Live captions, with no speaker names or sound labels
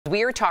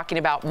We are talking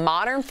about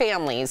modern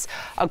families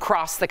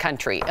across the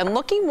country and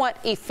looking what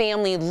a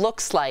family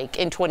looks like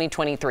in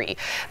 2023.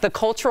 The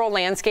cultural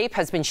landscape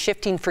has been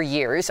shifting for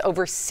years.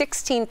 Over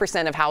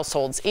 16% of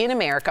households in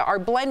America are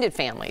blended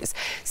families.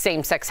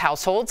 Same-sex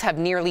households have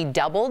nearly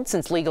doubled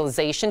since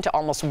legalization to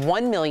almost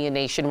 1 million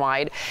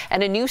nationwide.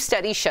 And a new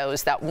study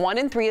shows that 1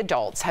 in 3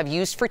 adults have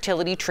used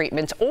fertility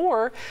treatments,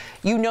 or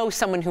you know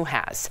someone who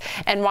has.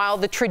 And while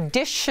the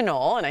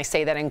traditional, and I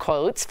say that in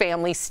quotes,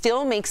 family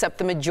still makes up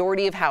the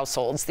majority of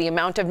households, the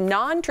amount of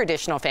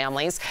non-traditional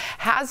families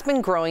has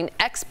been growing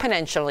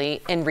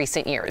exponentially in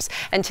recent years.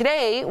 And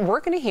today,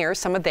 we're going to hear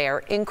some of their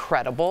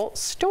incredible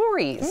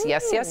stories.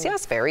 Yes, yes,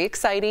 yes. Very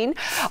exciting.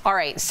 All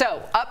right.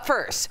 So up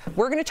first,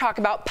 we're going to talk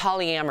about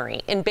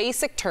polyamory. In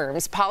basic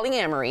terms,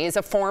 polyamory is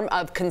a form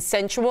of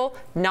consensual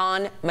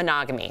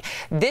non-monogamy.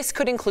 This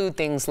could include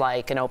things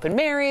like an open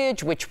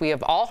marriage, which we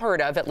have all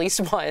heard of at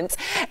least once.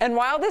 And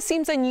while this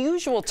seems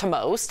unusual to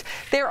most,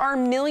 there are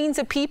millions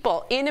of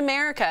people in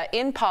America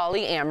in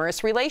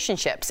polyamorous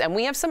relationships. And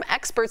we have some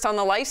experts on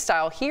the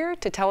lifestyle here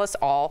to tell us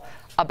all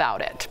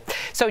about it.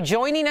 So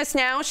joining us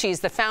now, she's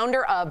the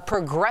founder of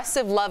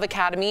Progressive Love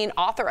Academy and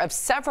author of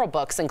several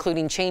books,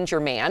 including Change Your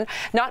Man.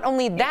 Not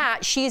only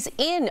that, she's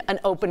in an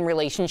open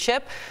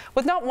relationship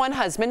with not one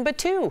husband, but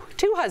two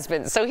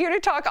husbands. So here to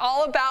talk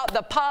all about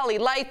the poly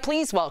life,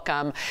 please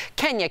welcome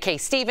Kenya K.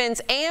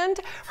 Stevens and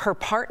her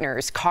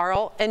partners,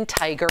 Carl and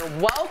Tiger.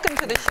 Welcome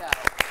to the show.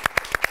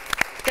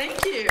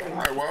 Thank you.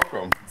 Hi,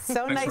 welcome.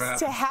 So nice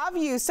to have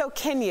you. So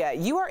Kenya,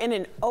 you are in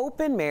an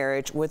open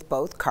marriage with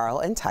both Carl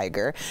and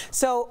Tiger.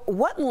 So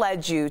what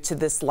led you to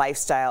this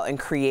lifestyle and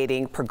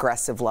creating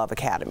Progressive Love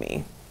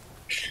Academy?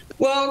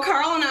 Well,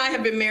 Carl and I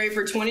have been married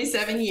for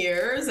 27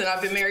 years, and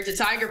I've been married to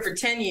Tiger for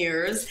 10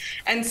 years.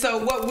 And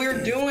so what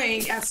we're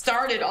doing has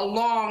started a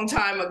long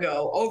time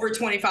ago, over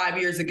 25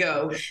 years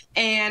ago.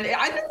 And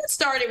I think it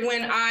started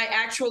when I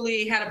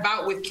actually had a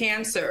bout with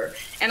cancer,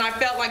 and I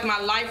felt like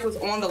my life was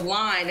on the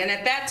line. And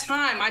at that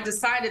time, I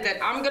decided that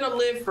I'm going to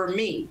live for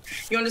me.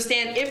 You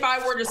understand? If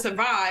I were to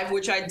survive,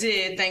 which I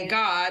did, thank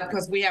God,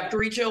 because we have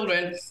 3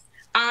 children,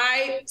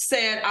 I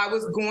said I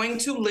was going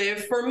to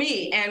live for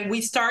me. And we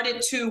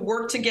started to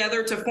work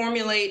together to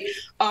formulate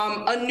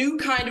a new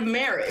kind of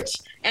marriage,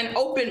 an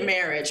open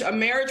marriage, a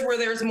marriage where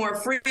there's more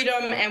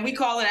freedom. And we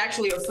call it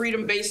actually a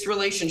freedom-based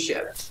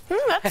relationship.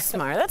 That's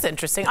smart. That's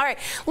interesting. All right.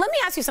 Let me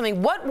ask you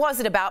something. What was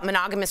it about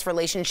monogamous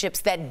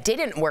relationships that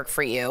didn't work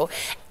for you?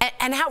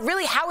 And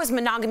how is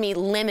monogamy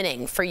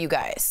limiting for you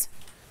guys?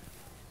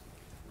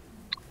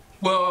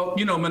 Well,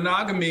 you know,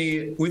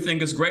 monogamy, we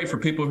think is great for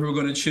people who are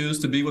going to choose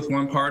to be with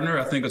one partner.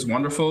 I think it's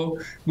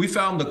wonderful. We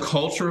found the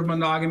culture of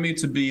monogamy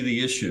to be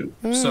the issue.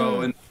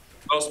 So in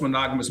most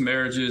monogamous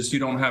marriages, you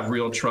don't have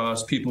real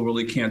trust. People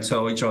really can't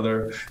tell each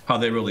other how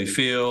they really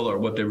feel or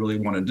what they really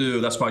want to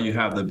do. That's why you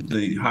have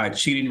the high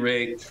cheating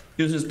rate.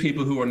 It's just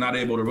people who are not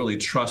able to really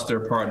trust their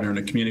partner and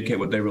to communicate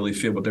what they really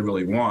feel, what they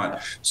really want.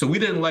 So we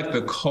didn't like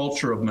the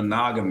culture of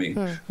monogamy.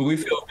 But we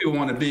feel if people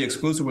want to be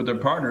exclusive with their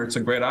partner, it's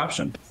a great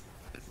option.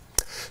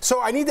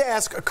 So I need to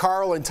ask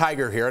Carl and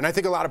Tiger here, and I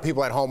think a lot of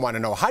people at home want to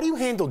know, how do you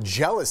handle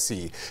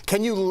jealousy?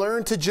 Can you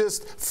learn to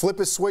just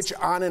flip a switch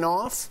on and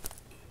off?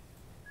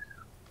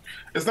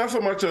 It's not so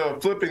much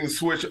flipping the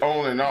switch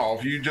on and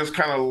off. You just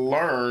kind of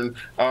learn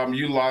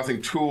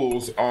utilizing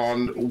tools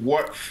on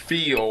what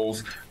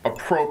feels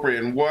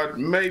appropriate and what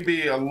may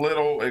be a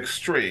little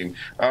extreme.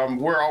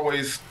 We're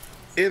always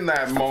in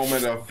that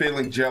moment of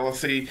feeling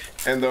jealousy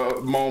and the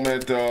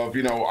moment of,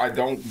 you know, I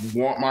don't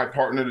want my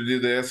partner to do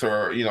this,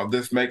 or, you know,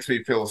 this makes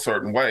me feel a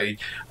certain way.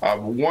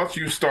 Once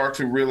you start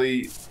to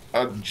really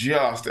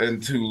adjust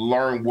and to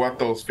learn what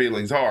those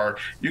feelings are,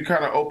 you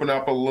kind of open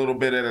up a little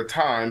bit at a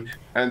time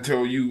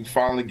until you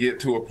finally get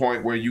to a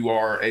point where you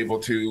are able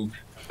to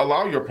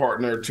allow your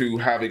partner to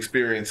have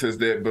experiences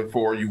that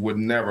before you would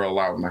never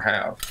allow them to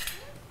have.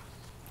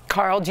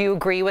 Carl, do you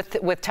agree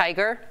with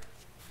Tiger?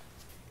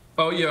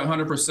 Oh, yeah,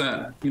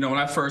 100%. You know, when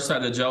I first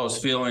had the jealous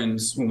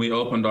feelings when we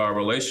opened our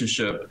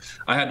relationship,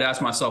 I had to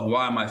ask myself,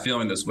 why am I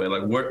feeling this way?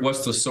 Like,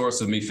 what's the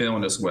source of me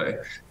feeling this way?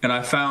 And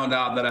I found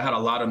out that I had a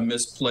lot of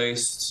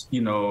misplaced,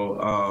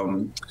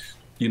 I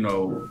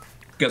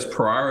guess,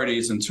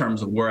 priorities in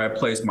terms of where I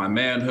placed my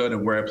manhood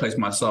and where I placed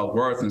my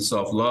self-worth and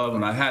self-love.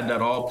 And I had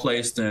that all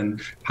placed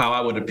in how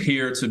I would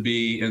appear to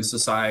be in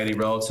society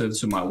relative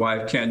to my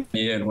wife, Kenya,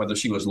 and whether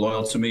she was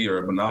loyal to me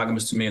or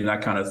monogamous to me and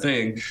that kind of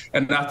thing.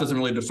 And that doesn't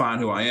really define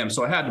who I am.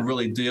 So I had to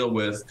really deal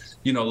with,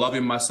 you know,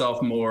 loving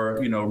myself more,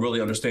 you know,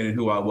 really understanding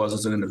who I was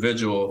as an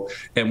individual.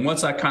 And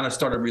once I kind of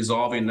started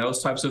resolving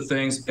those types of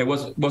things, it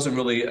wasn't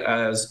really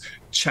as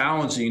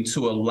challenging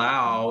to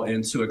allow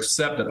and to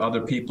accept that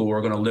other people are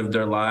going to live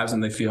their lives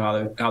and they feel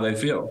how they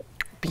feel.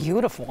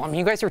 Beautiful. I mean,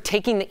 you guys are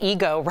taking the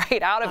ego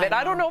right out of it.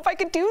 I don't know if I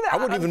could do that. I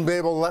wouldn't even be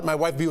able to let my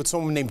wife be with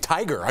someone named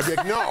Tiger. I'd be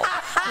like, no,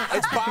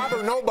 it's Bob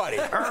or nobody.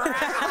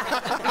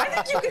 I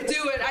think you could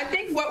do it. I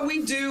think think what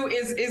we do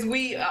is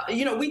we,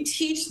 we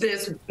teach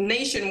this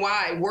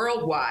nationwide,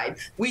 worldwide.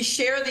 We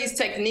share these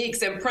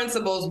techniques and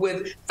principles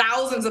with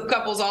thousands of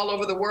couples all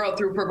over the world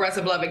through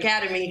Progressive Love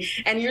Academy.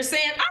 And you're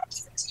saying, I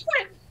just do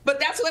it. But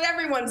that's what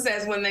everyone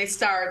says when they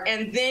start.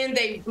 And then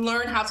they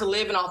learn how to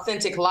live an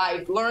authentic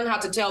life, learn how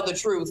to tell the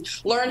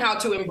truth, learn how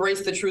to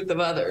embrace the truth of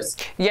others.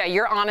 Yeah,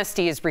 your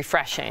honesty is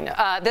refreshing.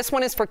 This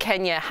one is for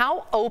Kenya.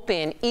 How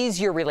open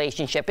is your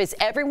relationship? Is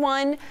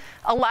everyone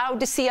allowed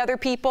to see other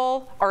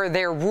people? Are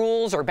there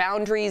rules or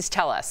boundaries?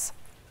 Tell us.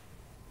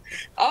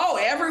 Oh,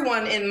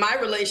 everyone in my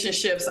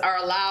relationships are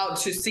allowed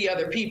to see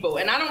other people.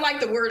 And I don't like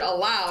the word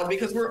allowed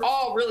because we're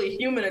all really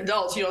human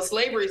adults.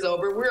 Slavery's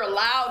over. We're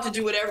allowed to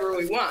do whatever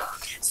we want.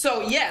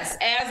 So yes,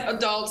 as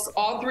adults,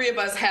 all three of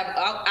us have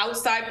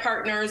outside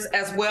partners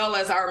as well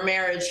as our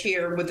marriage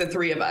here with the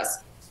three of us.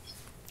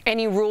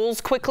 Any rules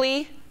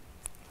quickly?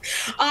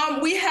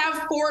 We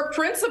have 4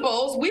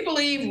 principles. We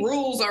believe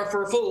rules are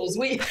for fools.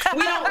 We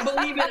don't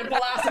believe in a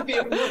philosophy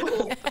of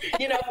rules.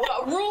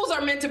 Rules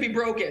are meant to be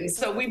broken.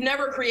 So we've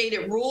never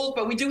created rules,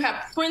 but we do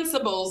have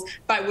principles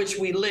by which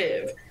we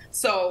live.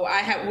 So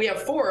we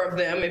have 4 of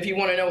them if you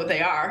want to know what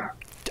they are.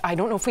 I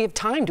don't know if we have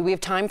time. Do we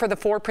have time for the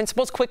 4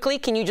 principles quickly?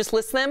 Can you just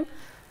list them?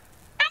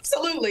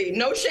 Absolutely.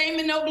 No shame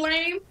and no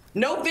blame.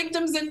 No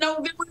victims and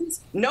no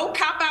villains. No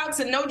cop-outs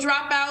and no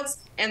dropouts.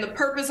 And the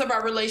purpose of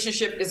our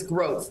relationship is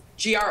growth.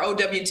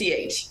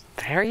 GROWTH.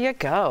 There you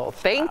go.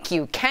 Thank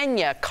you,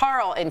 Kenya,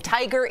 Carl, and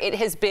Tiger. It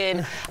has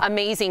been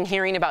amazing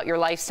hearing about your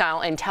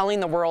lifestyle and telling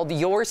the world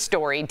your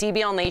story.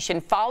 DBL Nation,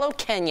 follow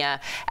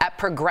Kenya at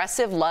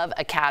Progressive Love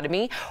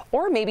Academy,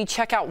 or maybe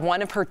check out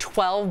one of her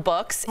 12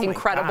 books,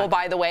 incredible,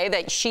 by the way,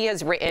 that she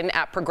has written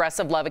at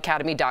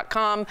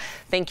progressiveloveacademy.com.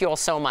 Thank you all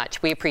so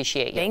much. We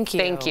appreciate you. Thank you.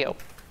 Thank you.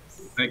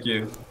 Thank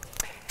you.